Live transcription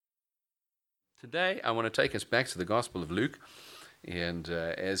Today, I want to take us back to the Gospel of Luke. And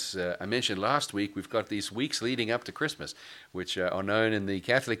as I mentioned last week, we've got these weeks leading up to Christmas, which are known in the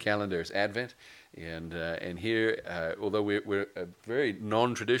Catholic calendar as Advent. And here, although we're a very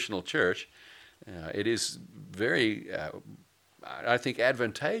non-traditional church, it is very, I think,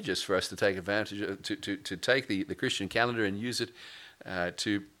 advantageous for us to take advantage of, to take the Christian calendar and use it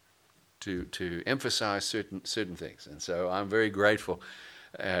to emphasize certain things. And so I'm very grateful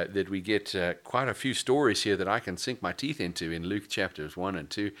that we get quite a few stories here that I can sink my teeth into in Luke chapters 1 and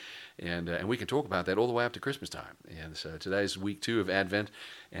 2, and we can talk about that all the way up to Christmas time. And so today's week 2 of Advent,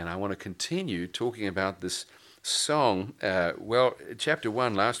 and I want to continue talking about this song. Chapter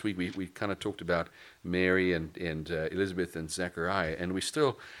 1, last week we kind of talked about Mary and Elizabeth and Zechariah, and we're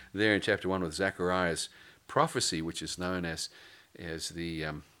still there in chapter 1 with Zechariah's prophecy, which is known as the,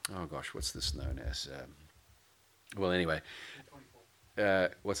 what's this known as?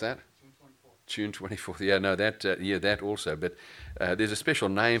 What's that? June 24th. Yeah, no, that also. But there's a special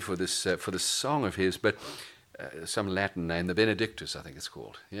name for this song of his, but some Latin name, the Benedictus, I think it's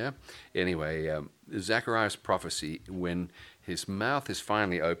called. Yeah. Anyway, Zechariah's prophecy when his mouth is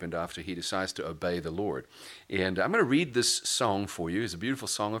finally opened after he decides to obey the Lord. And I'm going to read this song for you. It's a beautiful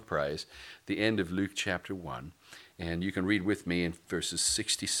song of praise, the end of Luke chapter 1. And you can read with me in verses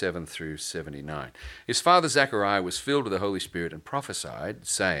 67 through 79. His father Zechariah was filled with the Holy Spirit and prophesied,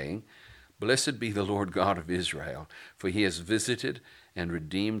 saying, "Blessed be the Lord God of Israel, for he has visited and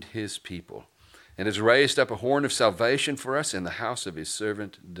redeemed his people, and has raised up a horn of salvation for us in the house of his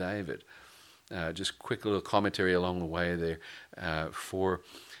servant David." Just quick little commentary along the way there for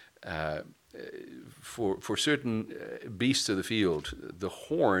certain beasts of the field, the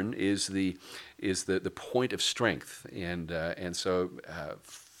horn is the point of strength, and so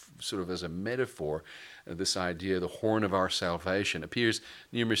sort of as a metaphor, this idea, the horn of our salvation, appears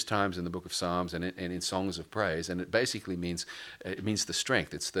numerous times in the book of Psalms and in songs of praise, and it basically means the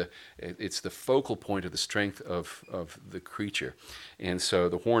strength. It's the focal point of the strength of the creature, and so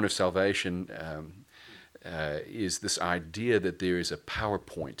the horn of salvation is this idea that there is a power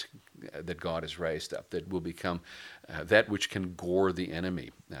point that God has raised up that will become that which can gore the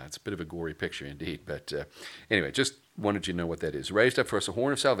enemy. Now, it's a bit of a gory picture indeed, but anyway, just wanted you to know what that is. Raised up for us a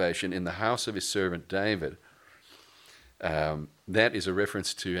horn of salvation in the house of his servant David. That is a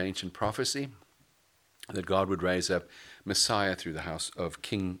reference to ancient prophecy, that God would raise up Messiah through the house of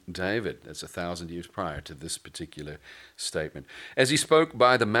King David. That's 1,000 years prior to this particular statement. As he spoke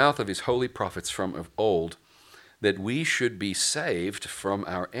by the mouth of his holy prophets from of old, that we should be saved from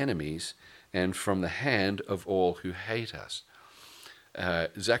our enemies and from the hand of all who hate us.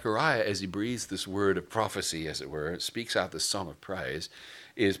 Zechariah, as he breathes this word of prophecy, as it were, speaks out this song of praise,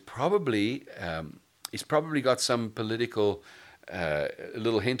 he's probably got some political, a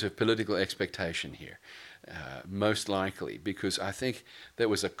little hint of political expectation here. Most likely, because I think there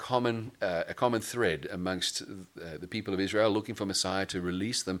was a common thread amongst the people of Israel looking for Messiah to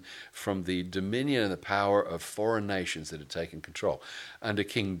release them from the dominion and the power of foreign nations that had taken control. Under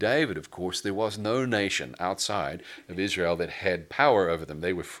King David, of course, there was no nation outside of Israel that had power over them.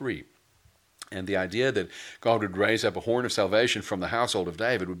 They were free. And the idea that God would raise up a horn of salvation from the household of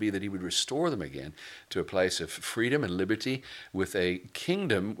David would be that he would restore them again to a place of freedom and liberty with a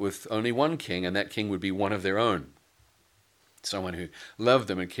kingdom with only one king, and that king would be one of their own. Someone who loved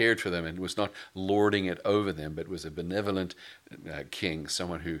them and cared for them and was not lording it over them, but was a benevolent king,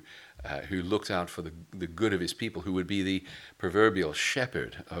 someone who looked out for the good of his people, who would be the proverbial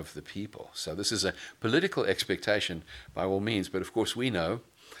shepherd of the people. So this is a political expectation by all means, but of course we know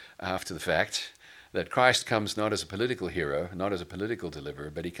after the fact that Christ comes not as a political hero, not as a political deliverer,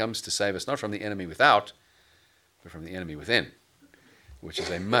 but he comes to save us not from the enemy without, but from the enemy within, which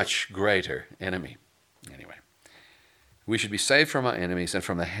is a much greater enemy. Anyway, we should be saved from our enemies and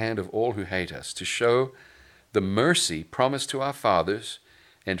from the hand of all who hate us, to show the mercy promised to our fathers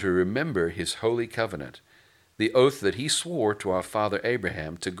and to remember his holy covenant, the oath that he swore to our father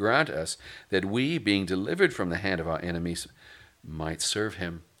Abraham, to grant us that we, being delivered from the hand of our enemies, might serve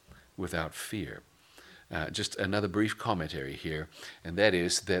him without fear. Just another brief commentary here, and that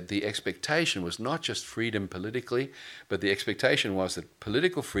is that the expectation was not just freedom politically, but the expectation was that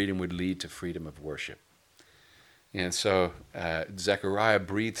political freedom would lead to freedom of worship. And so Zechariah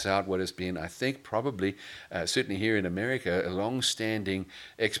breathes out what has been, I think, probably, certainly here in America, a long-standing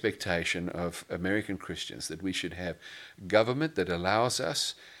expectation of American Christians, that we should have government that allows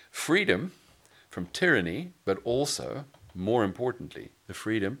us freedom from tyranny, but also, more importantly, the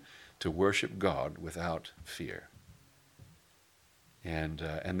freedom to worship God without fear. And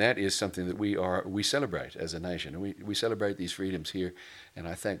that is something that we celebrate as a nation. And we celebrate these freedoms here. And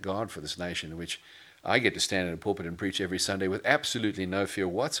I thank God for this nation in which I get to stand in a pulpit and preach every Sunday with absolutely no fear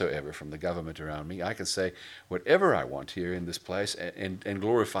whatsoever from the government around me. I can say whatever I want here in this place and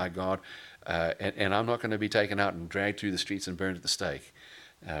glorify God. And I'm not going to be taken out and dragged through the streets and burned at the stake.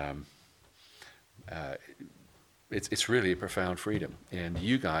 It's really a profound freedom, and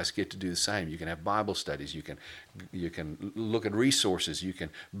you guys get to do the same. You can have Bible studies, you can look at resources, you can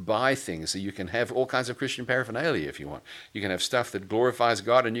buy things, you can have all kinds of Christian paraphernalia if you want. You can have stuff that glorifies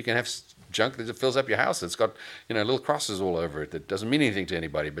God, and you can have junk that fills up your house that's got little crosses all over it that doesn't mean anything to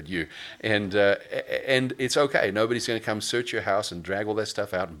anybody but you. And it's okay. Nobody's going to come search your house and drag all that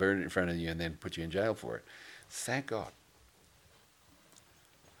stuff out and burn it in front of you and then put you in jail for it. Thank God.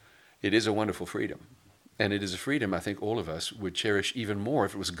 It is a wonderful freedom. And it is a freedom I think all of us would cherish even more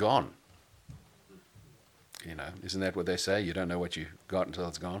if it was gone. Isn't that what they say? You don't know what you got until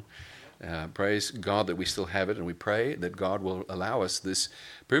it's gone. Praise God that we still have it, and we pray that God will allow us this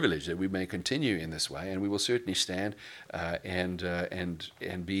privilege, that we may continue in this way, and we will certainly stand and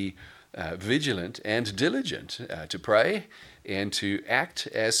be vigilant and diligent to pray and to act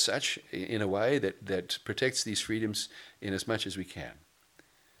as such in a way that protects these freedoms in as much as we can,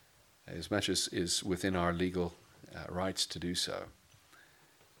 as much as is within our legal rights to do so.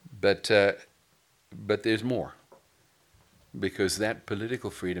 But there's more, because that political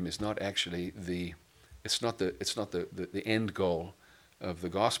freedom is not actually the end goal of the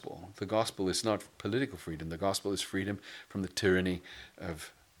gospel. The gospel is not political freedom. The gospel is freedom from the tyranny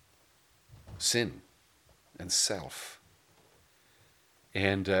of sin and self.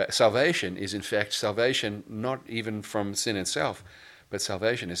 And salvation is in fact salvation not even from sin and self, but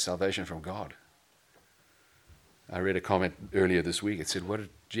salvation is salvation from God. I read a comment earlier this week. It said, what did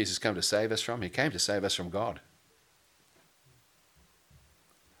Jesus come to save us from? He came to save us from God.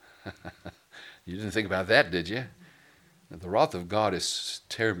 You didn't think about that, did you? The wrath of God is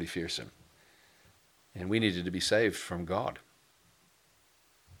terribly fearsome. And we needed to be saved from God.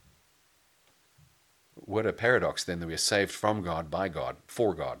 What a paradox then that we are saved from God, by God,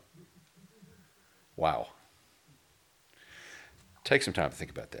 for God. Wow. Take some time to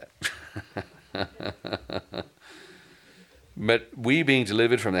think about that. But we, being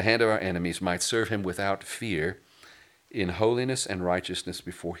delivered from the hand of our enemies, might serve him without fear in holiness and righteousness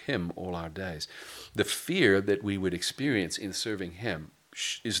before him all our days. The fear that we would experience in serving him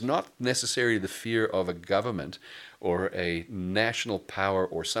is not necessarily the fear of a government or a national power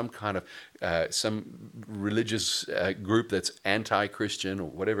or some kind of some religious group that's anti-Christian or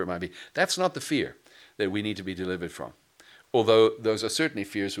whatever it might be. That's not the fear that we need to be delivered from. Although those are certainly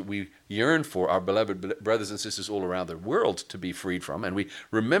fears that we yearn for our beloved brothers and sisters all around the world to be freed from, and we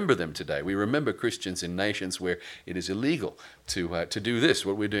remember them today. We remember Christians in nations where it is illegal to do this,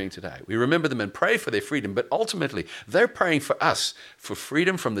 what we're doing today. We remember them and pray for their freedom, but ultimately they're praying for us, for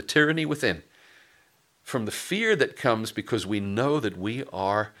freedom from the tyranny within, from the fear that comes because we know that we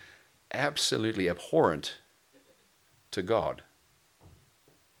are absolutely abhorrent to God.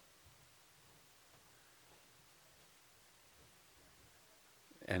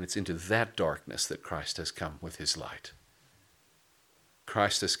 And it's into that darkness that Christ has come with his light.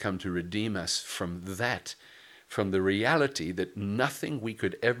 Christ has come to redeem us from that, from the reality that nothing we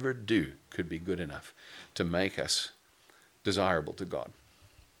could ever do could be good enough to make us desirable to God.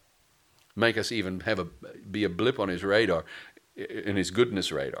 Make us even be a blip on his radar, in his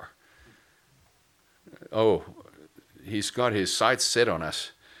goodness radar. Oh, he's got his sights set on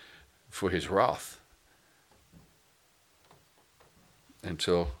us for his wrath.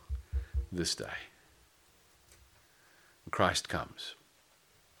 Until this day. Christ comes.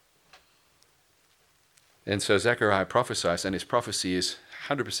 And so Zechariah prophesies, and his prophecy is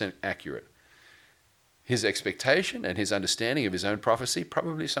 100% accurate. His expectation and his understanding of his own prophecy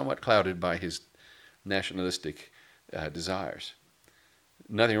probably somewhat clouded by his nationalistic desires.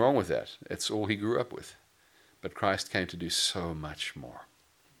 Nothing wrong with that. It's all he grew up with. But Christ came to do so much more.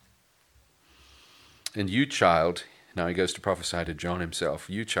 And you, child, now he goes to prophesy to John himself.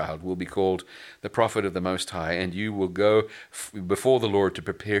 You, child, will be called the prophet of the Most High, and you will go before the Lord to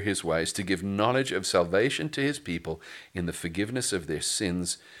prepare his ways, to give knowledge of salvation to his people in the forgiveness of their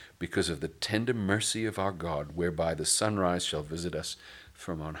sins, because of the tender mercy of our God, whereby the sunrise shall visit us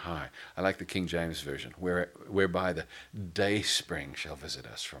from on high. I like the King James Version, whereby the day spring shall visit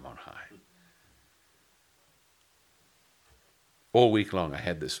us from on high. All week long I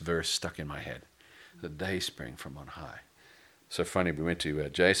had this verse stuck in my head. The day spring from on high. So funny, we went to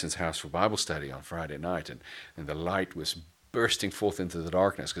Jason's house for Bible study on Friday night, and the light was bursting forth into the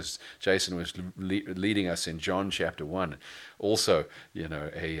darkness, because Jason was leading us in John chapter 1. Also,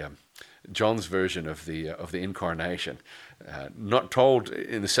 John's version of the incarnation, not told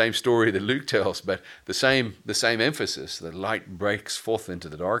in the same story that Luke tells, but the same emphasis. The light breaks forth into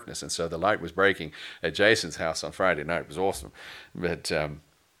the darkness, and so the light was breaking at Jason's house on Friday night. It was awesome, but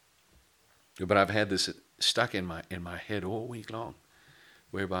I've had this stuck in my head all week long,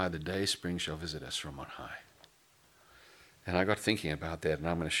 whereby the day spring shall visit us from on high. And I got thinking about that, and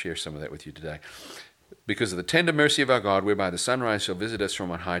I'm going to share some of that with you today. Because of the tender mercy of our God, whereby the sunrise shall visit us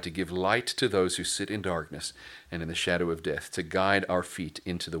from on high, to give light to those who sit in darkness and in the shadow of death, to guide our feet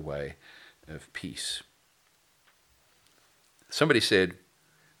into the way of peace. Somebody said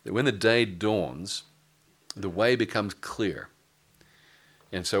that when the day dawns, the way becomes clear.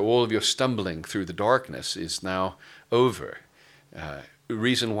 And so all of your stumbling through the darkness is now over. The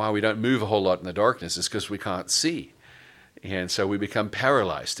reason why we don't move a whole lot in the darkness is because we can't see. And so we become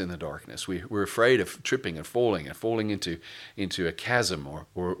paralyzed in the darkness. We're afraid of tripping and falling into a chasm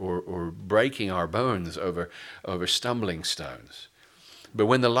or breaking our bones over stumbling stones. But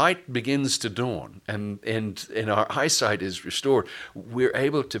when the light begins to dawn and our eyesight is restored, we're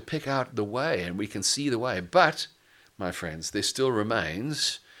able to pick out the way and we can see the way. But, my friends, there still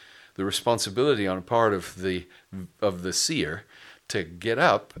remains the responsibility on the part of the seer to get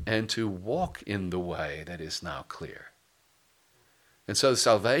up and to walk in the way that is now clear. And so the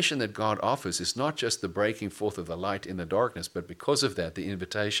salvation that God offers is not just the breaking forth of the light in the darkness, but because of that, the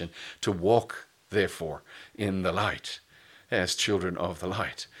invitation to walk, therefore, in the light as children of the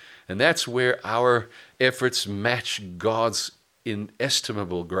light. And that's where our efforts match God's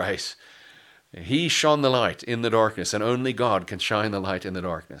inestimable grace. He shone the light in the darkness, and only God can shine the light in the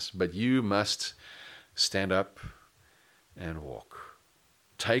darkness. But you must stand up and walk.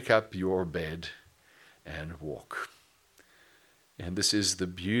 Take up your bed and walk. And this is the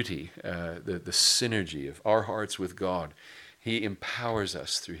beauty, the synergy of our hearts with God. He empowers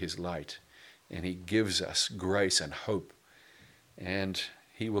us through his light, and he gives us grace and hope, and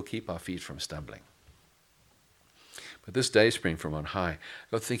he will keep our feet from stumbling. But this day spring from on high, I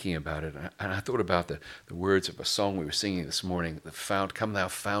got thinking about it, and I thought about the words of a song we were singing this morning, the fount, come thou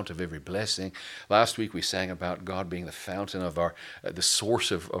fount of every blessing. Last week we sang about God being the fountain of our, the source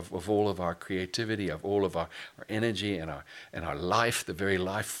of all of our creativity, of all of our energy and our life, the very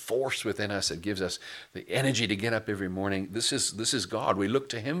life force within us that gives us the energy to get up every morning. This is God. We look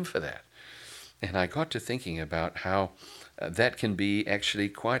to him for that. And I got to thinking about how that can be actually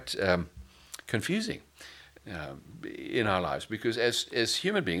quite confusing in our lives, because as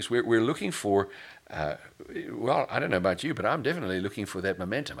human beings we're looking for well, I don't know about you, but I'm definitely looking for that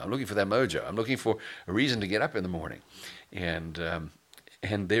momentum. I'm looking for that mojo. I'm looking for a reason to get up in the morning, and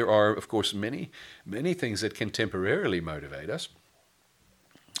there are of course many things that can temporarily motivate us.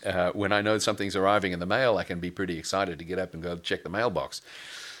 When I know something's arriving in the mail, I can be pretty excited to get up and go check the mailbox.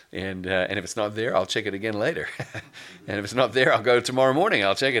 And if it's not there, I'll check it again later. And if it's not there, I'll go tomorrow morning.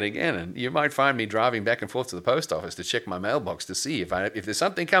 I'll check it again. And you might find me driving back and forth to the post office to check my mailbox to see if there's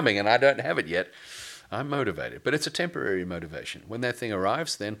something coming and I don't have it yet. I'm motivated. But it's a temporary motivation. When that thing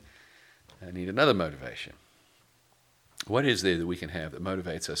arrives, then I need another motivation. What is there that we can have that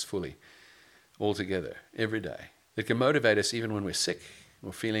motivates us fully, altogether, every day? That can motivate us even when we're sick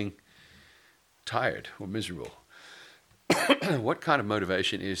or feeling tired or miserable? What kind of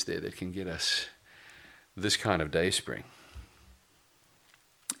motivation is there that can get us this kind of day spring?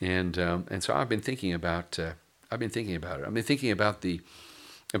 And so I've been thinking about it. I've been thinking about the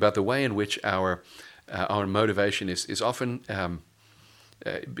way in which our motivation is often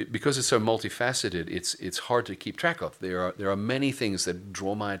because it's so multifaceted. It's hard to keep track of. There are many things that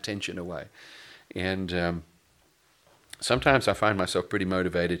draw my attention away, and sometimes I find myself pretty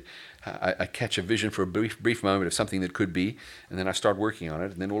motivated. I catch a vision for a brief moment of something that could be, and then I start working on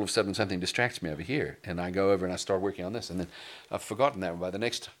it, and then all of a sudden something distracts me over here, and I go over and I start working on this, and then I've forgotten that. By the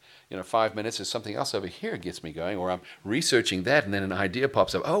next 5 minutes, there's something else over here gets me going, or I'm researching that, and then an idea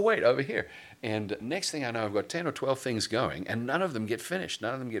pops up. Oh, wait, over here. And next thing I know, I've got 10 or 12 things going, and none of them get finished.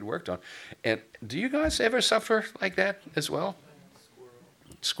 None of them get worked on. And do you guys ever suffer like that as well?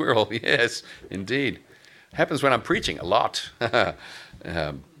 Squirrel, yes, indeed. Happens when I'm preaching a lot.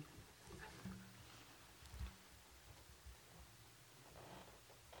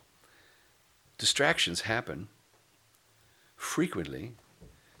 Distractions happen frequently,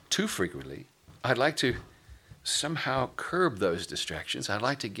 too frequently. I'd like to somehow curb those distractions. I'd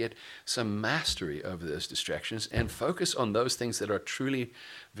like to get some mastery over those distractions and focus on those things that are truly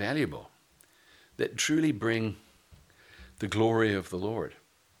valuable, that truly bring the glory of the Lord.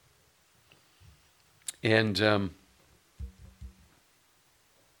 And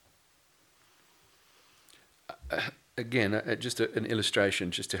again, just an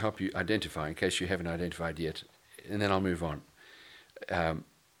illustration just to help you identify, in case you haven't identified yet, and then I'll move on.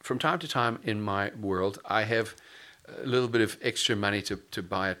 From time to time in my world, I have a little bit of extra money to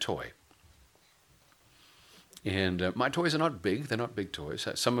buy a toy. And my toys are not big. They're not big toys.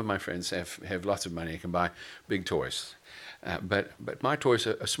 Some of my friends have lots of money and can buy big toys. But my toys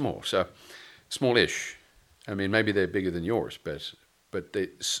are small, so smallish. I mean, maybe they're bigger than yours, but they,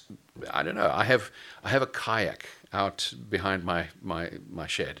 I don't know. I have a kayak out behind my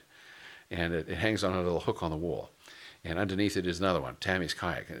shed, and it hangs on a little hook on the wall. And underneath it is another one, Tammy's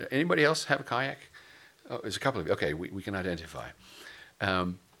kayak. Anybody else have a kayak? Oh, there's a couple of you. Okay, we can identify.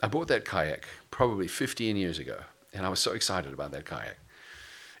 I bought that kayak probably 15 years ago, and I was so excited about that kayak.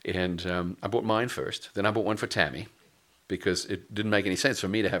 And I bought mine first. Then I bought one for Tammy, because it didn't make any sense for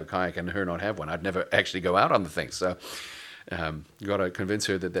me to have a kayak and her not have one. I'd never actually go out on the thing. So got to convince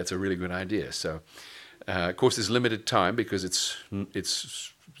her that that's a really good idea. So, of course, there's limited time because it's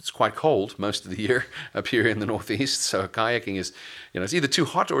quite cold most of the year up here in the Northeast. So kayaking is, it's either too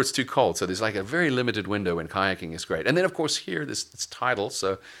hot or it's too cold. So there's like a very limited window when kayaking is great. And then, of course, here it's tidal.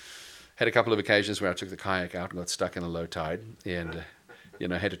 So had a couple of occasions where I took the kayak out and got stuck in a low tide, and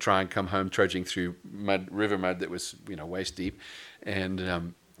had to try and come home trudging through river mud that was waist deep,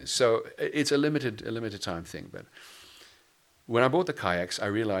 and so it's a limited time thing. But when I bought the kayaks, I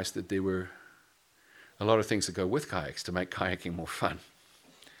realized that there were a lot of things that go with kayaks to make kayaking more fun,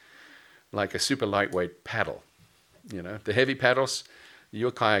 like a super lightweight paddle. The heavy paddles,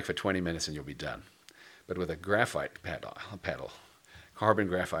 you'll kayak for 20 minutes and you'll be done. But with a graphite paddle, carbon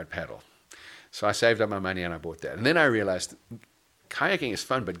graphite paddle. So I saved up my money and I bought that. And then I realized kayaking is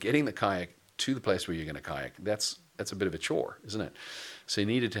fun, but getting the kayak to the place where you're going to kayak, that's a bit of a chore, isn't it? So you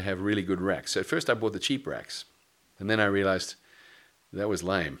needed to have really good racks. So at first I bought the cheap racks. And then I realized that was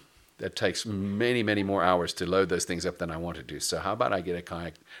lame. That takes many, many more hours to load those things up than I want to do. So how about I get a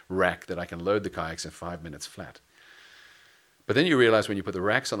kayak rack that I can load the kayaks in 5 minutes flat? But then you realize when you put the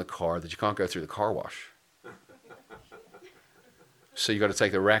racks on the car that you can't go through the car wash. So you got to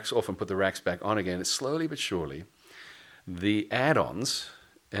take the racks off and put the racks back on again. It's slowly but surely, the add-ons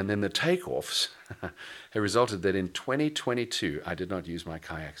and then the takeoffs have resulted that in 2022, I did not use my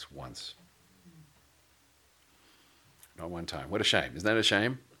kayaks once. Not one time. What a shame. Isn't that a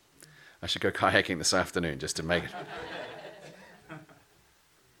shame? I should go kayaking this afternoon just to make it.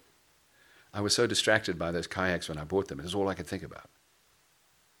 I was so distracted by those kayaks when I bought them. It was all I could think about.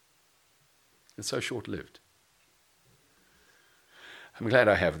 It's so short-lived. I'm glad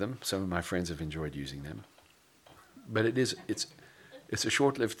I have them. Some of my friends have enjoyed using them. But it's a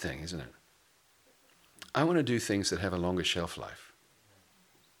short-lived thing, isn't it? I want to do things that have a longer shelf life.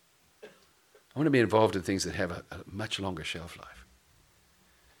 I want to be involved in things that have a much longer shelf life.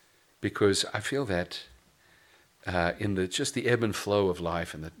 Because I feel that in the ebb and flow of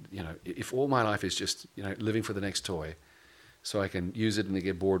life, and that if all my life is just living for the next toy, so I can use it and then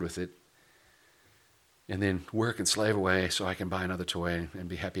get bored with it, and then work and slave away so I can buy another toy and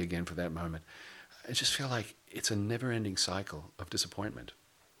be happy again for that moment, I just feel like it's a never-ending cycle of disappointment.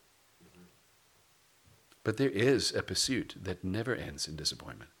 But there is a pursuit that never ends in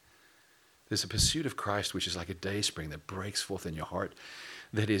disappointment. There's a pursuit of Christ which is like a day spring that breaks forth in your heart,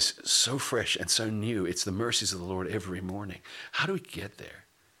 that is so fresh and so new. It's the mercies of the Lord every morning. How do we get there?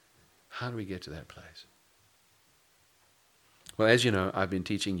 How do we get to that place? Well, as you know, I've been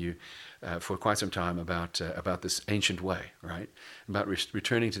teaching you for quite some time about this ancient way, right? About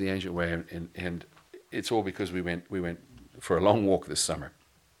returning to the ancient way, and it's all because we went for a long walk this summer,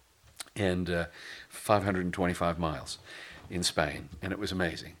 and 525 miles in Spain, and it was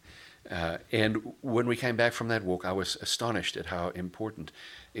amazing. And when we came back from that walk, I was astonished at how important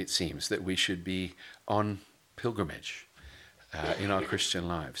it seems that we should be on pilgrimage in our Christian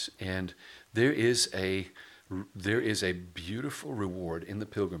lives. And there is a beautiful reward in the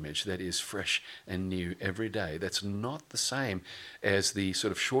pilgrimage that is fresh and new every day. That's not the same as the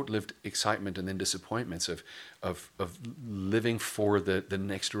sort of short-lived excitement and then disappointments of living for the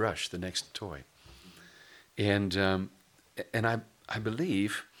next rush, the next toy. And I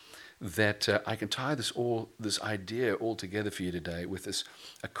believe that I can tie this idea all together for you today with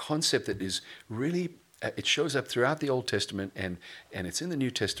a concept that is really, it shows up throughout the Old Testament and it's in the New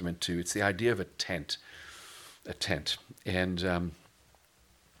Testament too. It's the idea of a tent. And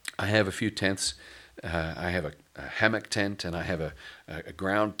I have a few tents. I have a hammock tent, and I have a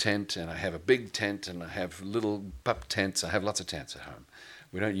ground tent, and I have a big tent, and I have little pup tents. I have lots of tents at home.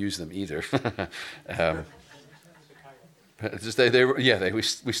 We don't use them either.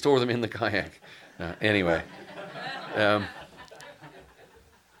 We store them in the kayak. Anyway,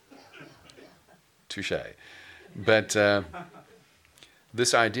 touche. But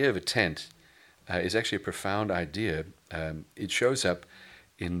this idea of a tent is actually a profound idea. It shows up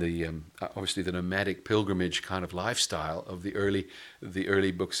in the obviously the nomadic pilgrimage kind of lifestyle of the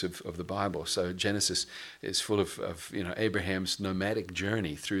early books of the Bible. So Genesis is full of Abraham's nomadic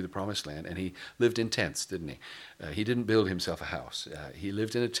journey through the Promised Land, and he lived in tents, didn't he? He didn't build himself a house. He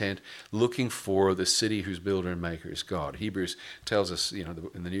lived in a tent, looking for the city whose builder and maker is God. Hebrews tells us,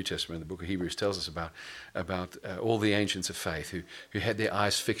 in the New Testament, the book of Hebrews tells us about all the ancients of faith who had their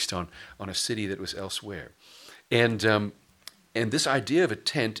eyes fixed on a city that was elsewhere, and this idea of a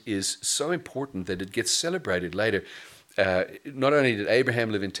tent is so important that it gets celebrated later. Not only did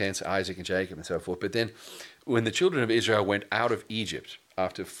Abraham live in tents, Isaac and Jacob and so forth, but then when the children of Israel went out of Egypt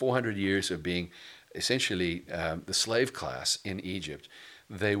after 400 years of being essentially the slave class in Egypt,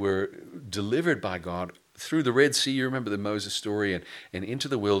 they were delivered by God through the Red Sea. You remember the Moses story, and into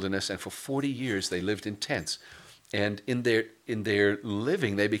the wilderness, and for 40 years they lived in tents. And in their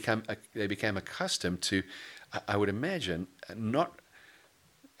living, they became accustomed to, I would imagine,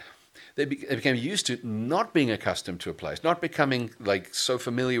 they became used to not being accustomed to a place, not becoming like so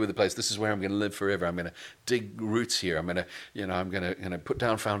familiar with the place. This is where I'm going to live forever. I'm going to dig roots here. I'm going to put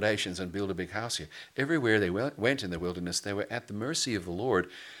down foundations and build a big house here. Everywhere they went in the wilderness, they were at the mercy of the Lord,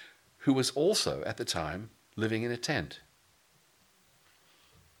 who was also at the time living in a tent.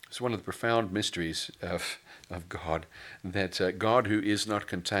 It's one of the profound mysteries of God, that God, who is not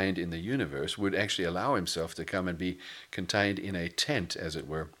contained in the universe, would actually allow himself to come and be contained in a tent, as it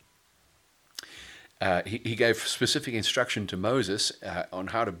were. He gave specific instruction to Moses on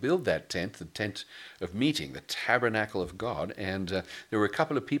how to build that tent, the tent of meeting, the tabernacle of God. And there were a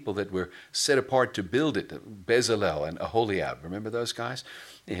couple of people that were set apart to build it, Bezalel and Aholiab. Remember those guys?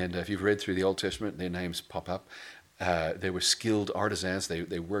 And if you've read through the Old Testament, their names pop up. They were skilled artisans.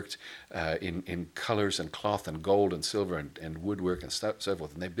 They worked in colors and cloth and gold and silver and woodwork and so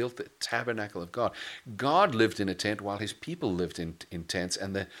forth. And they built the tabernacle of God. God lived in a tent while his people lived in tents.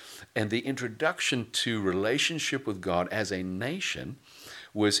 And the introduction to relationship with God as a nation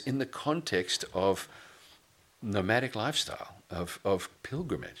was in the context of nomadic lifestyle, of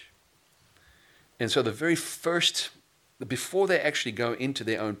pilgrimage. And so the very first, before they actually go into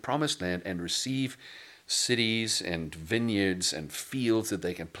their own promised land and receive cities and vineyards and fields that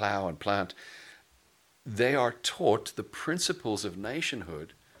they can plow and plant, they are taught the principles of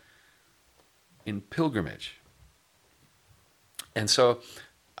nationhood in pilgrimage. And so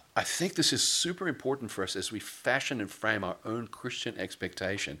I think this is super important for us as we fashion and frame our own Christian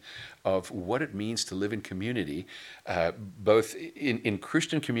expectation of what it means to live in community, both in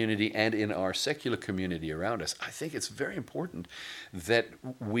Christian community and in our secular community around us. I think it's very important that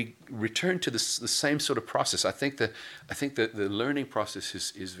we return to the same sort of process. I think that the learning process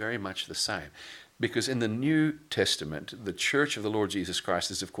is very much the same. Because in the New Testament, the Church of the Lord Jesus Christ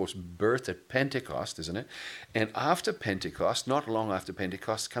is, of course, birthed at Pentecost, isn't it? And after Pentecost, not long after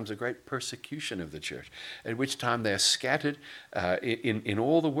Pentecost, comes a great persecution of the church, at which time they are scattered in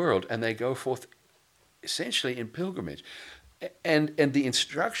all the world, and they go forth essentially in pilgrimage. And the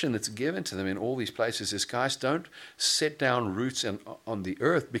instruction that's given to them in all these places is, guys, don't set down roots on the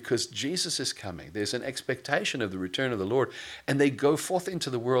earth, because Jesus is coming. There's an expectation of the return of the Lord. And they go forth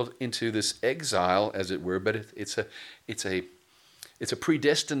into the world, into this exile, as it were, but it's a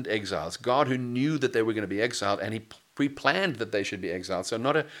predestined exile. It's God who knew that they were going to be exiled, and he pre-planned that they should be exiled. So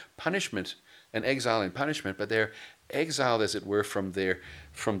not a punishment, an exile in punishment, but they're exiled, as it were, from their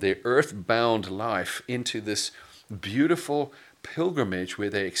earth-bound life into this beautiful pilgrimage where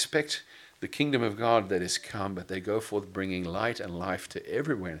they expect the kingdom of God that is come, but they go forth bringing light and life to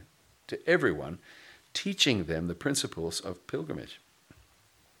everyone, teaching them the principles of pilgrimage.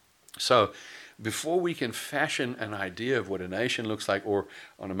 So before we can fashion an idea of what a nation looks like, or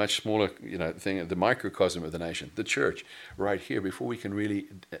on a much smaller thing, the microcosm of the nation, the church, right here, before we can really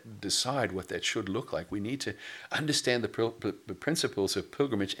decide what that should look like, we need to understand the principles of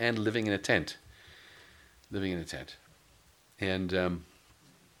pilgrimage and living in a tent. And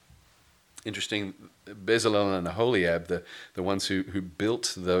interesting, Bezalel and Aholiab, the ones who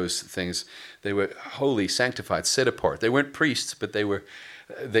built those things, they were holy, sanctified, set apart. They weren't priests, but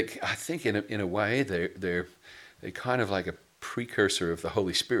I think in a way they're kind of like a precursor of the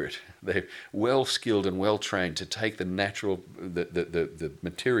Holy Spirit. They're well skilled and well trained to take the natural, the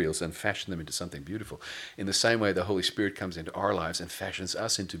materials and fashion them into something beautiful. In the same way, the Holy Spirit comes into our lives and fashions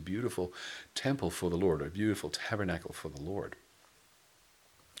us into beautiful temple for the Lord, a beautiful tabernacle for the Lord.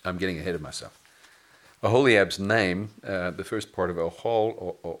 I'm getting ahead of myself. Aholiab's name, the first part of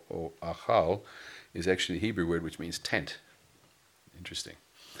Ohol or Ahal, is actually a Hebrew word which means tent. Interesting.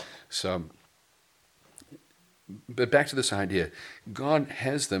 So But back to this idea. God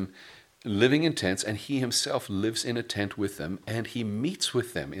has them living in tents, and he himself lives in a tent with them, and he meets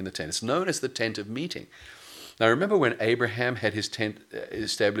with them in the tent. It's known as the tent of meeting. Now, remember when Abraham had his tent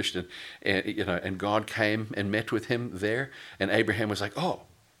established, and God came and met with him there, and Abraham was like, "Oh,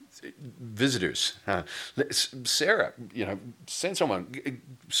 visitors, Sarah, send someone,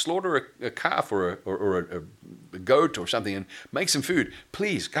 slaughter a calf or a goat or something, and make some food.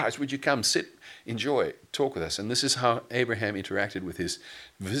 Please, guys, would you come, sit, enjoy, talk with us?" And this is how Abraham interacted with his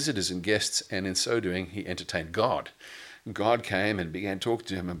visitors and guests, and in so doing, he entertained God. God came and began talking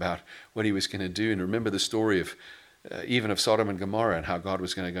to him about what he was going to do. And remember the story of even of Sodom and Gomorrah, and how God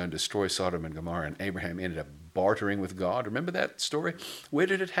was going to go and destroy Sodom and Gomorrah, and Abraham ended up bartering with God. Remember that story? Where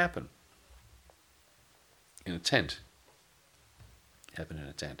did it happen? In a tent. It happened in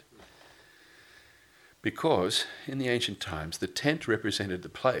a tent. Because in the ancient times, the tent represented the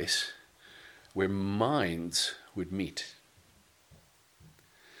place where minds would meet.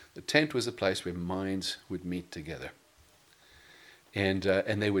 The tent was the place where minds would meet together. And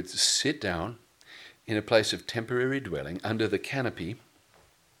they would sit down in a place of temporary dwelling under the canopy,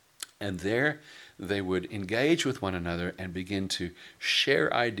 and there they would engage with one another and begin to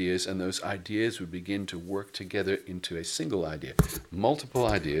share ideas, and those ideas would begin to work together into a single idea. Multiple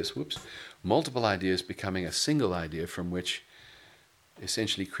ideas becoming a single idea from which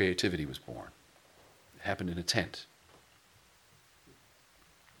essentially creativity was born. It happened in a tent.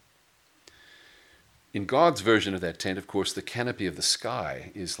 In God's version of that tent, of course, the canopy of the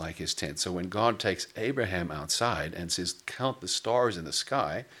sky is like his tent. So when God takes Abraham outside and says, "Count the stars in the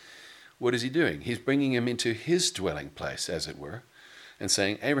sky," what is he doing? He's bringing him into his dwelling place, as it were, and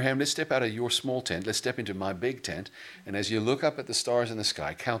saying, "Abraham, let's step out of your small tent. Let's step into my big tent. And as you look up at the stars in the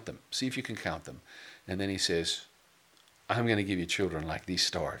sky, count them. See if you can count them." And then he says, "I'm going to give you children like these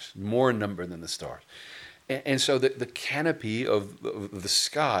stars, more in number than the stars." And so the canopy of the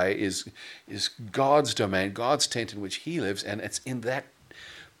sky is God's domain, God's tent in which he lives, and it's in that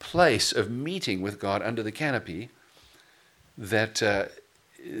place of meeting with God under the canopy that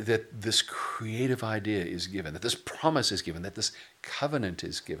this creative idea is given, that this promise is given, that this covenant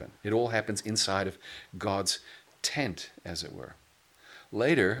is given. It all happens inside of God's tent, as it were.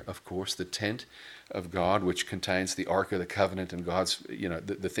 Later, of course, the tent of God, which contains the Ark of the Covenant and God's,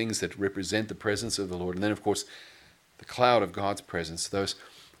 the things that represent the presence of the Lord. And then, of course, the cloud of God's presence. Those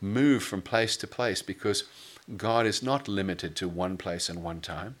move from place to place because God is not limited to one place and one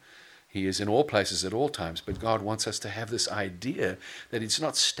time. He is in all places at all times. But God wants us to have this idea that it's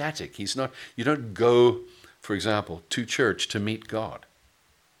not static. You don't go, for example, to church to meet God.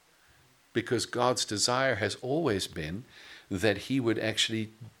 Because God's desire has always been that he would actually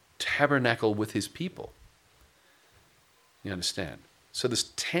tabernacle with his people. You understand? So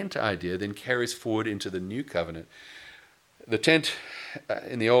this tent idea then carries forward into the new covenant. The tent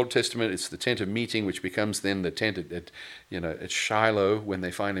in the Old Testament, it's the tent of meeting, which becomes then the tent at Shiloh when they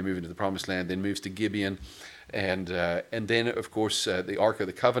finally move into the Promised Land, then moves to Gibeon. And then, of course, the Ark of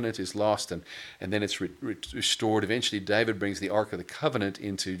the Covenant is lost, and then it's restored. Eventually, David brings the Ark of the Covenant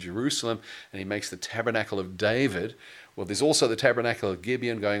into Jerusalem, and he makes the Tabernacle of David. Well, there's also the Tabernacle of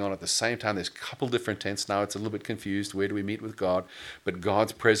Gibeon going on at the same time. There's a couple different tents. Now it's a little bit confused. Where do we meet with God? But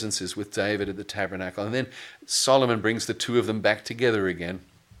God's presence is with David at the tabernacle. And then Solomon brings the two of them back together again.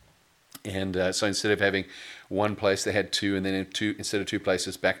 And so instead of having one place, they had two, and then instead of two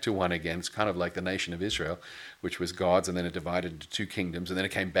places, back to one again. It's kind of like the nation of Israel, which was God's, and then it divided into two kingdoms, and then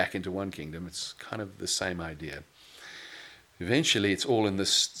it came back into one kingdom. It's kind of the same idea. Eventually, it's all in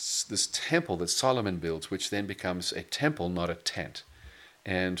this temple that Solomon builds, which then becomes a temple, not a tent.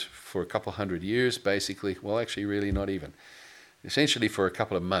 And for a couple hundred years, basically, well, actually, really not even. Essentially, for a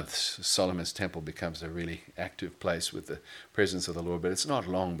couple of months, Solomon's temple becomes a really active place with the presence of the Lord. But it's not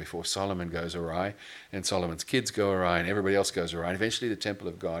long before Solomon goes awry, and Solomon's kids go awry, and everybody else goes awry. And eventually, the temple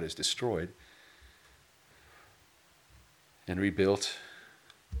of God is destroyed and rebuilt.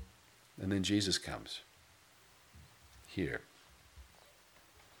 And then Jesus comes here.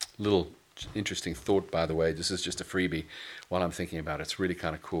 Little interesting thought, by the way. This is just a freebie while I'm thinking about it. It's really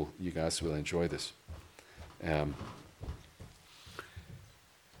kind of cool. You guys will enjoy this.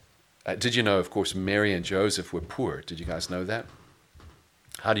 Did you know, of course, Mary and Joseph were poor? Did you guys know that?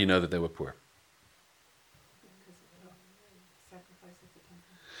 How do you know that they were poor?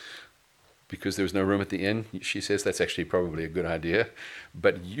 Because there was no room at the inn. She says that's actually probably a good idea.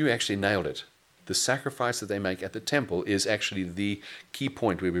 But you actually nailed it. The sacrifice that they make at the temple is actually the key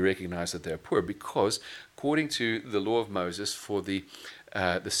point where we recognize that they're poor, because according to the law of Moses, for the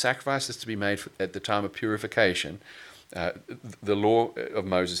sacrifices to be made at the time of purification, The law of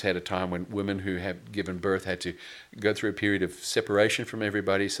Moses had a time when women who had given birth had to go through a period of separation from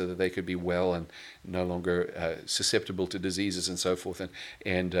everybody so that they could be well and no longer susceptible to diseases and so forth.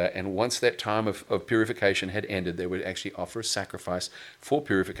 And once that time of purification had ended, they would actually offer a sacrifice for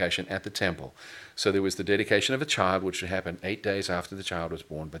purification at the temple. So there was the dedication of a child, which would happen 8 days after the child was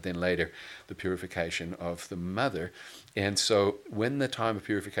born, but then later the purification of the mother. And so when the time of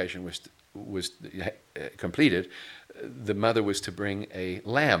purification was completed, the mother was to bring a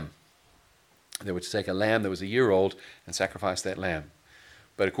lamb. They were to take a lamb that was a year old and sacrifice that lamb.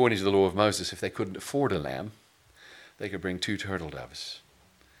 But according to the law of Moses, if they couldn't afford a lamb, they could bring 2 turtle doves.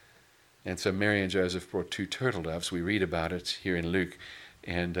 And so Mary and Joseph brought 2 turtle doves. We read about it here in Luke,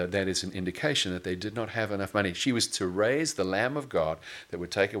 and that is an indication that they did not have enough money. She was to raise the Lamb of God that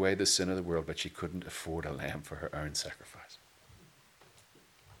would take away the sin of the world, but she couldn't afford a lamb for her own sacrifice.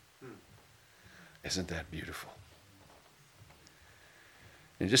 Isn't that beautiful?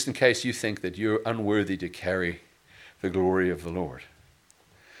 And just in case you think that you're unworthy to carry the glory of the Lord,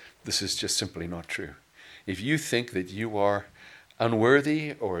 this is just simply not true. If you think that you are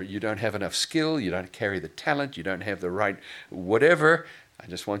unworthy or you don't have enough skill, you don't carry the talent, you don't have the right whatever, I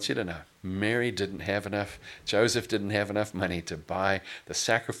just want you to know, Mary didn't have enough, Joseph didn't have enough money to buy the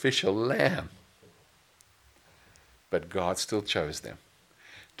sacrificial lamb. But God still chose them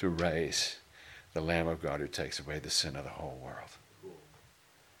to raise the Lamb of God who takes away the sin of the whole world.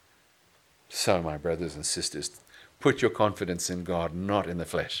 So, my brothers and sisters, put your confidence in God, not in the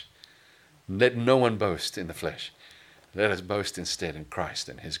flesh. Let no one boast in the flesh. Let us boast instead in Christ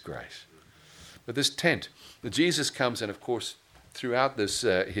and his grace. But this tent, Jesus comes, and of course, throughout this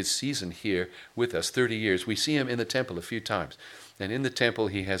his season here with us, 30 years, we see him in the temple a few times. And in the temple,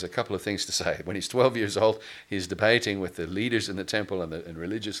 he has a couple of things to say. When he's 12 years old, he's debating with the leaders in the temple and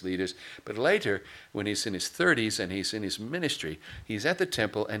religious leaders. But later, when he's in his 30s and he's in his ministry, he's at the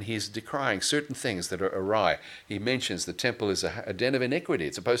temple and he's decrying certain things that are awry. He mentions the temple is a den of iniquity.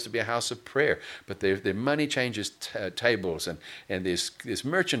 It's supposed to be a house of prayer. But their money changes tables and there's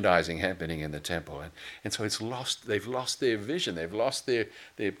merchandising happening in the temple. And so they've lost their vision. They've lost their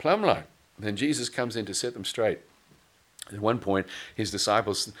plumb line. Then Jesus comes in to set them straight. At one point, his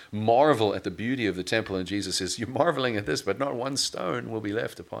disciples marvel at the beauty of the temple, and Jesus says, "You're marveling at this, but not one stone will be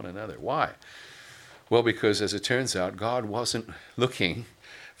left upon another." Why? Well, because as it turns out, God wasn't looking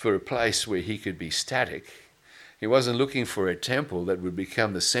for a place where he could be static. He wasn't looking for a temple that would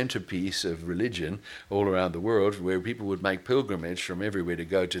become the centerpiece of religion all around the world, where people would make pilgrimage from everywhere to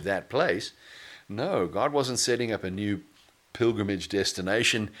go to that place. No, God wasn't setting up a new pilgrimage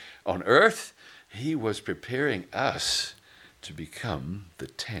destination on earth. He was preparing us to become the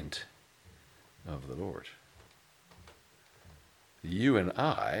tent of the Lord. You and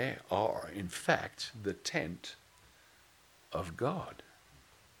I are, in fact, the tent of God.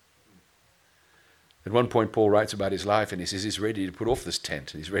 At one point, Paul writes about his life, and he says he's ready to put off this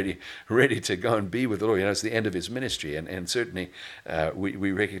tent. He's ready to go and be with the Lord. You know, it's the end of his ministry, and certainly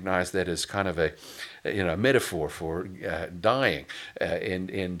we recognize that as kind of a metaphor for dying.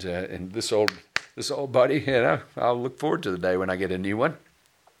 And this old body, I'll look forward to the day when I get a new one.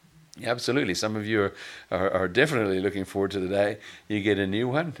 Absolutely. Some of you are definitely looking forward to the day you get a new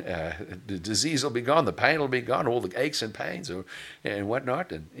one. The disease will be gone, the pain will be gone, all the aches and pains and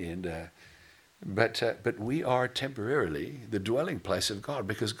whatnot. But we are temporarily the dwelling place of God,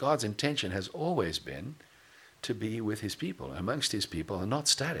 because God's intention has always been to be with his people, amongst his people, and not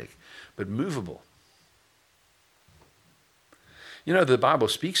static, but movable. You know, the Bible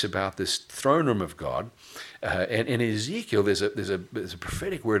speaks about this throne room of God, and in Ezekiel there's a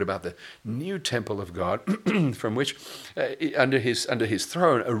prophetic word about the new temple of God, from which under his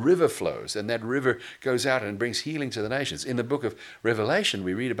throne a river flows, and that river goes out and brings healing to the nations. In the book of Revelation,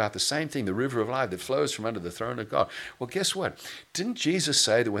 we read about the same thing, the river of life that flows from under the throne of God. Well, guess what? Didn't Jesus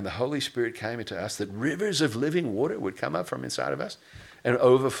say that when the Holy Spirit came into us, that rivers of living water would come up from inside of us and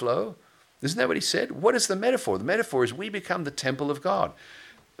overflow? Isn't that what he said? What is the metaphor? The metaphor is we become the temple of God,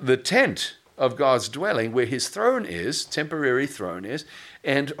 the tent of God's dwelling, where his throne is, temporary throne is,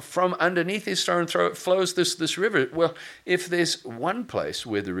 and from underneath his throne flows this river. Well, if there's one place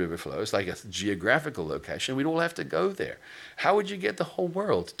where the river flows, like a geographical location, we'd all have to go there. How would you get the whole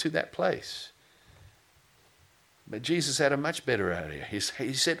world to that place? But Jesus had a much better idea. He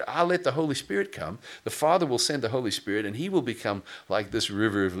said, I'll let the Holy Spirit come. The Father will send the Holy Spirit, and he will become like this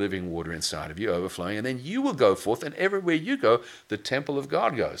river of living water inside of you, overflowing. And then you will go forth, and everywhere you go, the temple of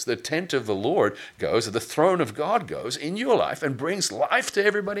God goes. The tent of the Lord goes, the throne of God goes in your life and brings life to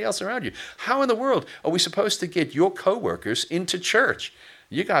everybody else around you. How in the world are we supposed to get your co-workers into church?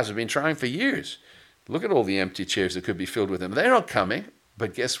 You guys have been trying for years. Look at all the empty chairs that could be filled with them. They're not coming.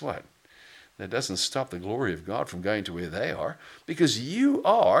 But guess what? That doesn't stop the glory of God from going to where they are, because you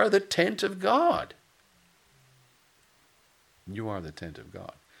are the tent of God. You are the tent of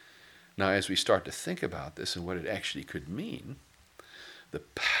God. Now, as we start to think about this and what it actually could mean, the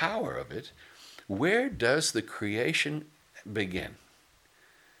power of it, where does the creation begin?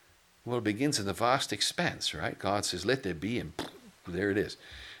 Well, it begins in the vast expanse, right? God says, let there be, and there it is.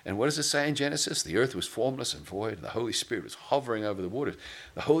 And what does it say in Genesis? The earth was formless and void, and the Holy Spirit was hovering over the waters.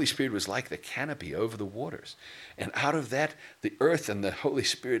 The Holy Spirit was like the canopy over the waters. And out of that, the earth and the Holy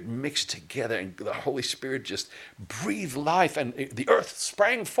Spirit mixed together, and the Holy Spirit just breathed life, and the earth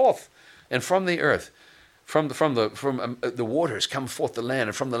sprang forth. And from the earth, from the waters come forth the land,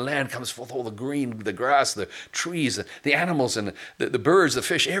 and from the land comes forth all the green, the grass, the trees, the animals, and the birds, the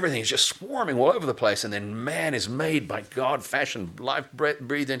fish. Everything is just swarming all over the place. And then man is made by God, fashioned, life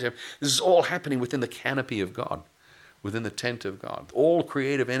breathed into him. This is all happening within the canopy of God, within the tent of God. All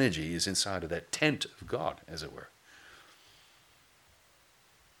creative energy is inside of that tent of God, as it were.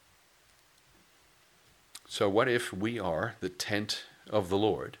 So what if we are the tent of the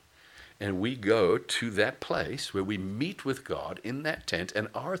Lord? And we go to that place where we meet with God in that tent, and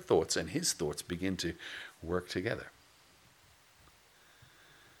our thoughts and his thoughts begin to work together.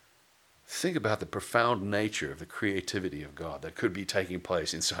 Think about the profound nature of the creativity of God that could be taking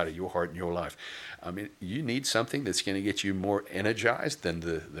place inside of your heart and your life. I mean, you need something that's going to get you more energized than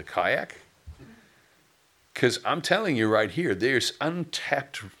the kayak. Because I'm telling you right here, there's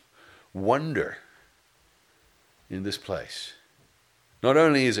untapped wonder in this place. Not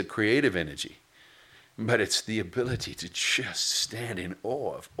only is it creative energy, but it's the ability to just stand in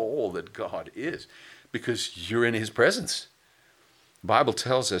awe of all that God is, because you're in his presence. The Bible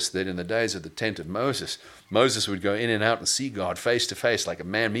tells us that in the days of the tent of Moses, Moses would go in and out and see God face to face like a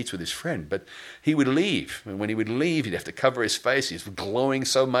man meets with his friend, but he would leave. And when he would leave, he'd have to cover his face. He was glowing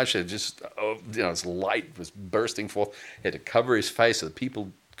so much that just, his light was bursting forth. He had to cover his face so that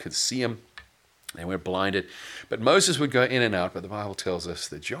people could see him. They were blinded. But Moses would go in and out, but the Bible tells us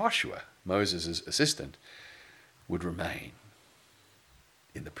that Joshua, Moses' assistant, would remain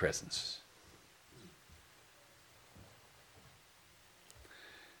in the presence.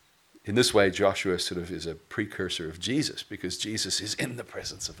 In this way, Joshua sort of is a precursor of Jesus, because Jesus is in the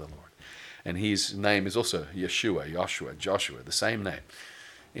presence of the Lord. And his name is also Yeshua, Joshua, the same name.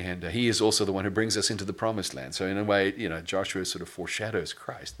 And he is also the one who brings us into the promised land. So in a way, Joshua sort of foreshadows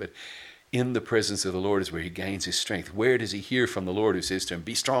Christ. But in the presence of the Lord is where he gains his strength. Where does he hear from the Lord who says to him,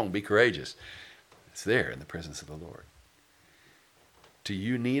 be strong, be courageous? It's there in the presence of the Lord. Do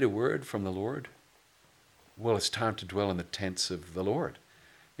you need a word from the Lord? Well, it's time to dwell in the tents of the Lord.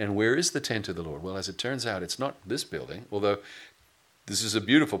 And where is the tent of the Lord? Well, as it turns out, it's not this building, although this is a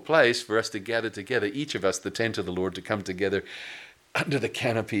beautiful place for us to gather together, each of us, the tent of the Lord, to come together under the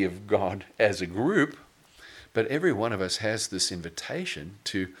canopy of God as a group. But every one of us has this invitation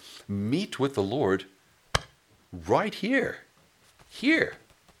to meet with the Lord right here. Here.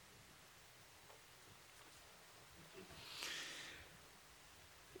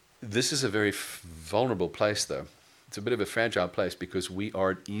 This is a very vulnerable place, though. It's a bit of a fragile place because we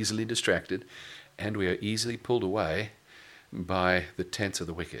are easily distracted and we are easily pulled away by the tents of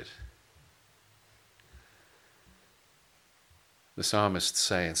the wicked. The psalmists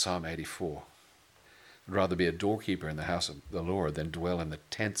say in Psalm 84, I'd rather be a doorkeeper in the house of the Lord than dwell in the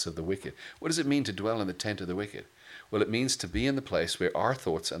tents of the wicked. What does it mean to dwell in the tent of the wicked? Well, it means to be in the place where our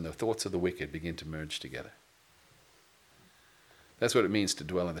thoughts and the thoughts of the wicked begin to merge together. That's what it means to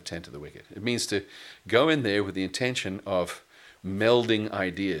dwell in the tent of the wicked. It means to go in there with the intention of melding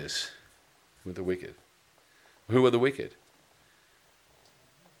ideas with the wicked. Who are the wicked?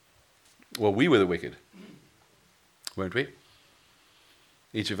 Well, we were the wicked, weren't we?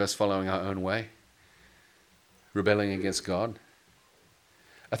 Each of us following our own way, rebelling against God.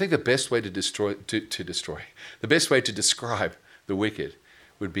 I think the best way to the best way to describe the wicked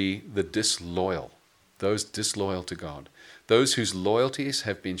would be the disloyal, those disloyal to God, those whose loyalties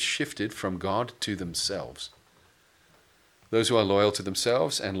have been shifted from God to themselves. Those who are loyal to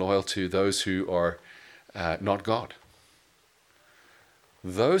themselves and loyal to those who are not God.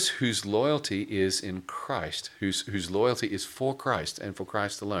 Those whose loyalty is in Christ, whose loyalty is for Christ and for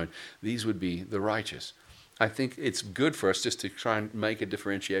Christ alone, these would be the righteous. I think it's good for us just to try and make a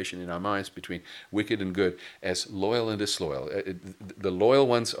differentiation in our minds between wicked and good as loyal and disloyal. The loyal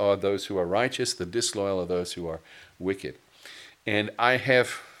ones are those who are righteous, the disloyal are those who are wicked. And I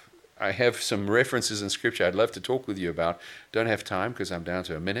have some references in Scripture I'd love to talk with you about. Don't have time because I'm down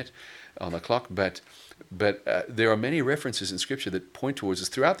to a minute on the clock, but But there are many references in Scripture that point towards this.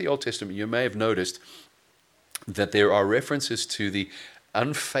 Throughout the Old Testament, you may have noticed that there are references to the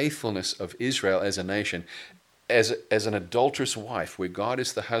unfaithfulness of Israel as a nation, as an adulterous wife, where God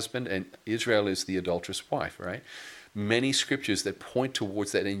is the husband and Israel is the adulterous wife, right? Many scriptures that point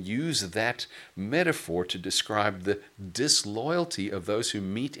towards that and use that metaphor to describe the disloyalty of those who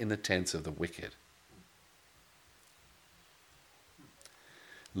meet in the tents of the wicked.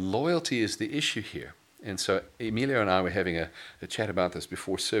 Loyalty is the issue here. And so Emilio and I were having a chat about this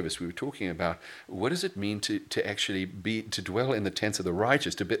before service. We were talking about what does it mean to actually to dwell in the tents of the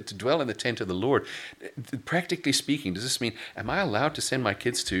righteous, to dwell in the tent of the Lord. Practically speaking, does this mean, am I allowed to send my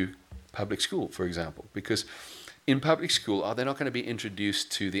kids to public school, for example? Because in public school, are they not going to be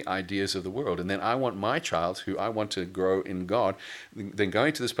introduced to the ideas of the world? And then I want my child, who I want to grow in God, then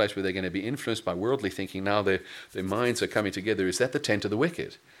going to this place where they're going to be influenced by worldly thinking. Now their minds are coming together. Is that the tent of the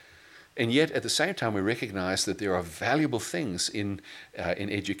wicked? And yet, at the same time, we recognize that there are valuable things in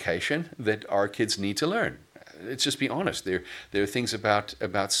education that our kids need to learn. Let's just be honest. There are things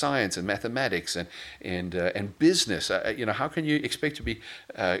about science and mathematics and business. How can you expect to be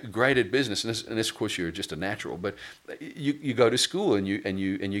great at business? And this, of course, you're just a natural. But you go to school and you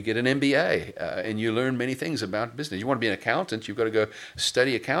get an MBA and you learn many things about business. You want to be an accountant, you've got to go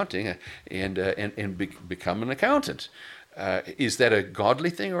study accounting and become an accountant. Is that a godly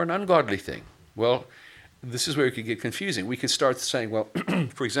thing or an ungodly thing? Well, this is where it could get confusing. We could start saying, well,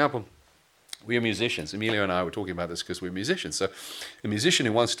 for example, we are musicians. Emilio and I were talking about this because we're musicians. So a musician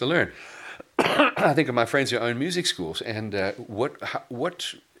who wants to learn, I think of my friends who own music schools, and what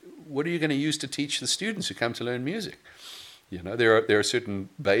are you going to use to teach the students who come to learn music? There are certain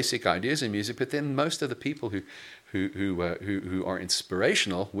basic ideas in music, but then most of the people who are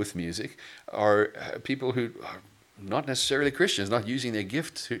inspirational with music are people who are not necessarily Christians, not using their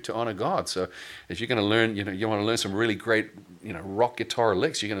gift to honor God. So if you're going to learn, you want to learn some really great, rock guitar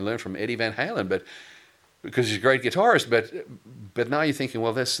licks, you're going to learn from Eddie Van Halen, but because he's a great guitarist. But now you're thinking,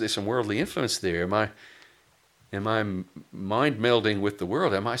 well, there's some worldly influence there. Am I mind melding with the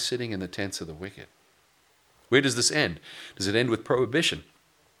world? Am I sitting in the tents of the wicked? Where does this end? Does it end with prohibition?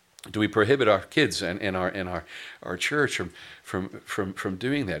 Do we prohibit our kids and our church from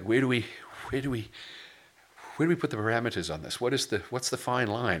doing that? Where do we put the parameters on this? What's the fine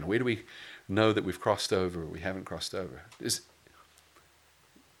line? Where do we know that we've crossed over or we haven't crossed over? Does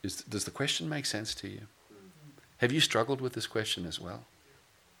the question make sense to you? Have you struggled with this question as well?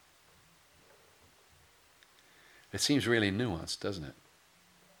 It seems really nuanced, doesn't it?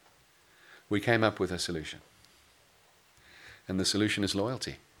 We came up with a solution. And the solution is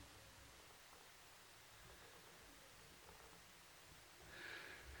loyalty.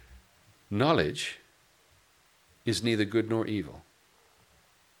 Knowledge is neither good nor evil.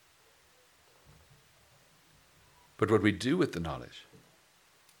 But what we do with the knowledge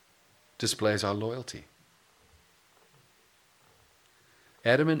displays our loyalty.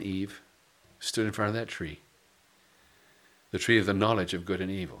 Adam and Eve stood in front of that tree, the tree of the knowledge of good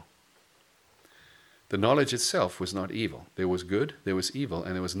and evil. The knowledge itself was not evil. There was good, there was evil,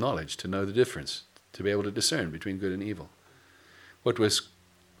 and there was knowledge to know the difference, to be able to discern between good and evil. What was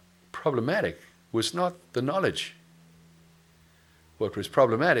problematic was not the knowledge. What was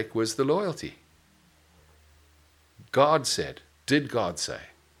problematic was the loyalty. God said, did God say?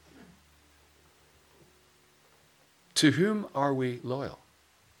 To whom are we loyal?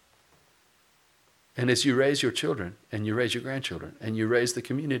 And as you raise your children, and you raise your grandchildren, and you raise the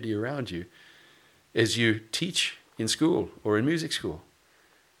community around you, as you teach in school or in music school,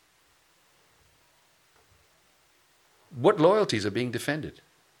 what loyalties are being defended?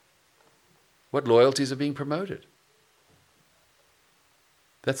 What loyalties are being promoted?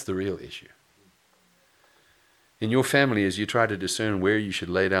 That's the real issue. In your family, as you try to discern where you should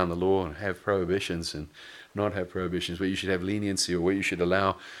lay down the law and have prohibitions and not have prohibitions, where you should have leniency or where you should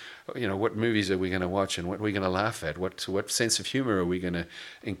allow, what movies are we going to watch and what are we going to laugh at? What sense of humor are we going to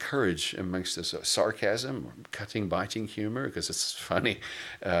encourage amongst us? Sarcasm, or cutting, biting humor because it's funny.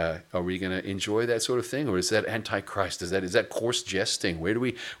 Are we going to enjoy that sort of thing, or is that antichrist? Is that coarse jesting? Where do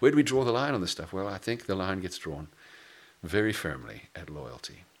we draw the line on this stuff? Well, I think the line gets drawn very firmly at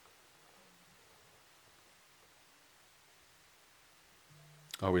loyalty.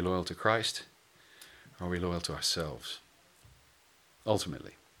 Are we loyal to Christ? Are we loyal to ourselves?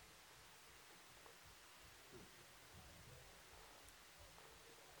 Ultimately.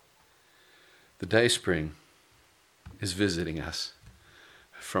 The day spring is visiting us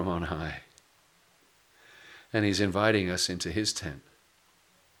from on high. And he's inviting us into his tent,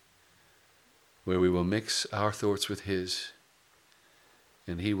 where we will mix our thoughts with his,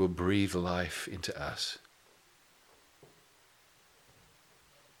 and he will breathe life into us.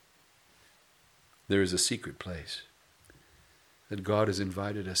 There is a secret place that God has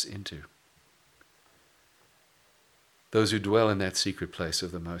invited us into. Those who dwell in that secret place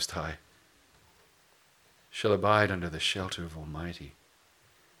of the Most High shall abide under the shelter of Almighty.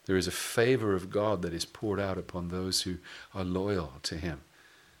 There is a favor of God that is poured out upon those who are loyal to him.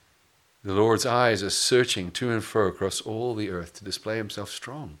 The Lord's eyes are searching to and fro across all the earth to display himself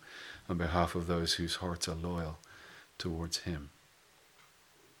strong on behalf of those whose hearts are loyal towards him.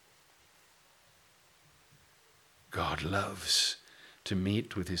 God loves to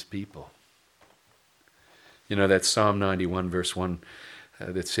meet with his people. You know that Psalm 91 verse 1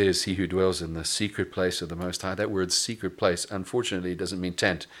 that says, he who dwells in the secret place of the Most High. That word secret place, unfortunately, doesn't mean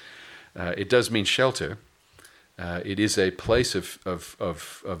tent. It does mean shelter. It is a place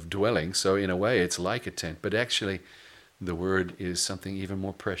of dwelling, so in a way it's like a tent, but actually the word is something even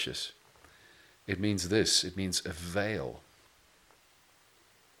more precious. It means this, it means a veil,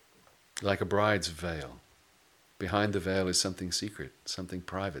 like a bride's veil. Behind the veil is something secret, something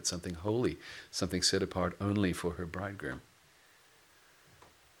private, something holy, something set apart only for her bridegroom.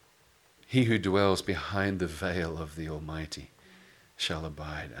 He who dwells behind the veil of the Almighty shall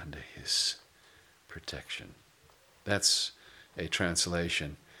abide under his protection. That's a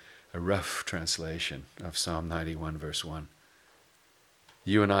translation, a rough translation of Psalm 91 verse 1.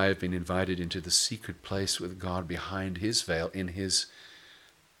 You and I have been invited into the secret place with God behind his veil in his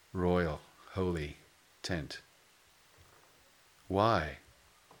royal, holy tent. Why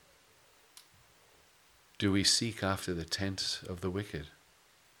do we seek after the tent of the wicked?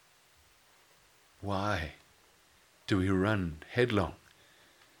 Why do we run headlong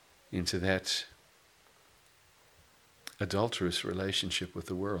into that adulterous relationship with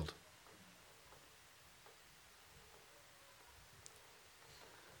the world?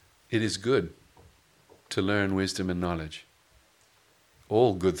 It is good to learn wisdom and knowledge.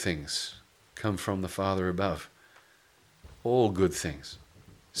 All good things come from the Father above. All good things.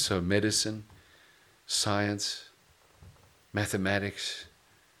 So medicine, science, mathematics,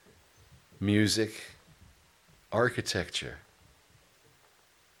 music, architecture,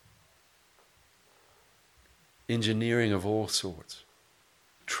 engineering of all sorts,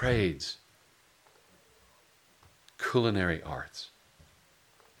 trades, culinary arts.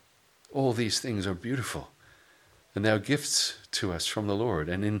 All these things are beautiful, and they are gifts to us from the Lord.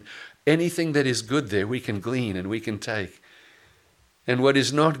 And in anything that is good there, we can glean and we can take. And what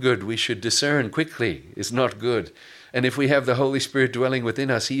is not good, we should discern quickly is not good. And if we have the Holy Spirit dwelling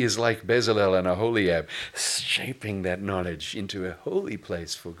within us, he is like Bezalel and Aholiab, shaping that knowledge into a holy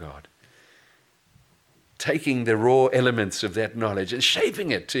place for God. Taking the raw elements of that knowledge and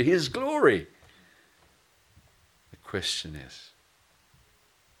shaping it to his glory. The question is,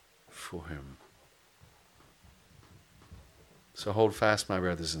 for whom? So hold fast, my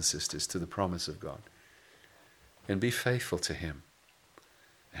brothers and sisters, to the promise of God. And be faithful to him.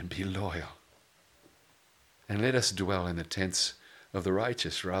 And be loyal. And let us dwell in the tents of the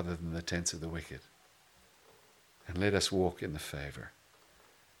righteous rather than the tents of the wicked. And let us walk in the favor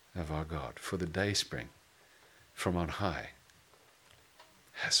of our God. For the dayspring from on high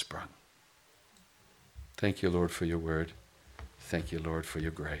has sprung. Thank you, Lord, for your word. Thank you, Lord, for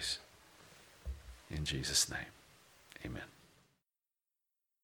your grace. In Jesus' name, amen.